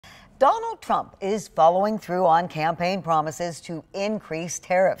Donald Trump is following through on campaign promises to increase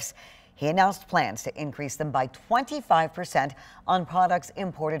tariffs. He announced plans to increase them by 25% on products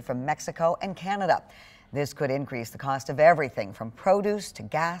imported from Mexico and Canada. This could increase the cost of everything from produce to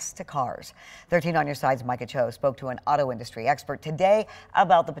gas to cars. 13 on your side's Micah Cho spoke to an auto industry expert today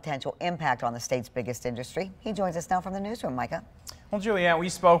about the potential impact on the state's biggest industry. He joins us now from the newsroom. Micah. Well, Juliet, we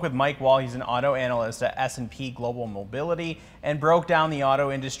spoke with Mike Wall. He's an auto analyst at S&P Global Mobility and broke down the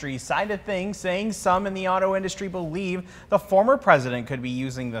auto industry side of things, saying some in the auto industry believe the former president could be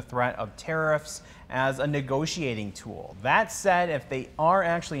using the threat of tariffs as a negotiating tool. That said, if they are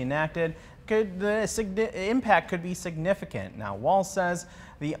actually enacted, the impact could be significant. Now, Wall says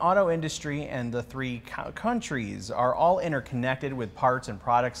the auto industry and the three countries are all interconnected, with parts and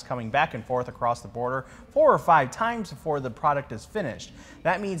products coming back and forth across the border 4 or 5 times before the product is finished.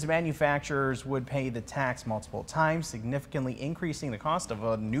 That means manufacturers would pay the tax multiple times, significantly increasing the cost of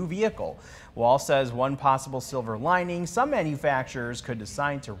a new vehicle. Wall says one possible silver lining: some manufacturers could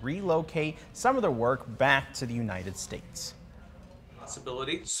decide to relocate some of their work back to the United States.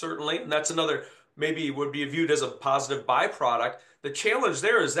 Possibility, certainly, and that's another, maybe would be viewed as a positive byproduct. The challenge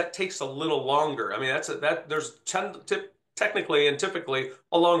there is that takes a little longer. I mean, there's technically and typically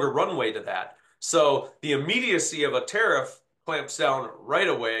a longer runway to that. So the immediacy of a tariff clamps down right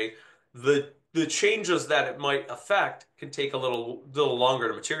away. The changes that it might affect can take a little longer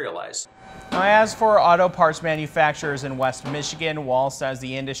to materialize. Now, as for auto parts manufacturers in West Michigan, Wall says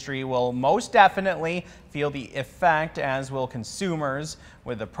the industry will most definitely feel the effect, as will consumers,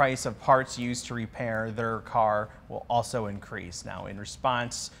 with the price of parts used to repair their car will also increase. Now, in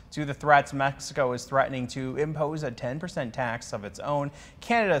response to the threats, Mexico is threatening to impose a 10% tax of its own.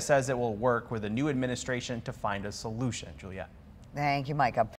 Canada says it will work with the new administration to find a solution. Juliet. Thank you, Micah.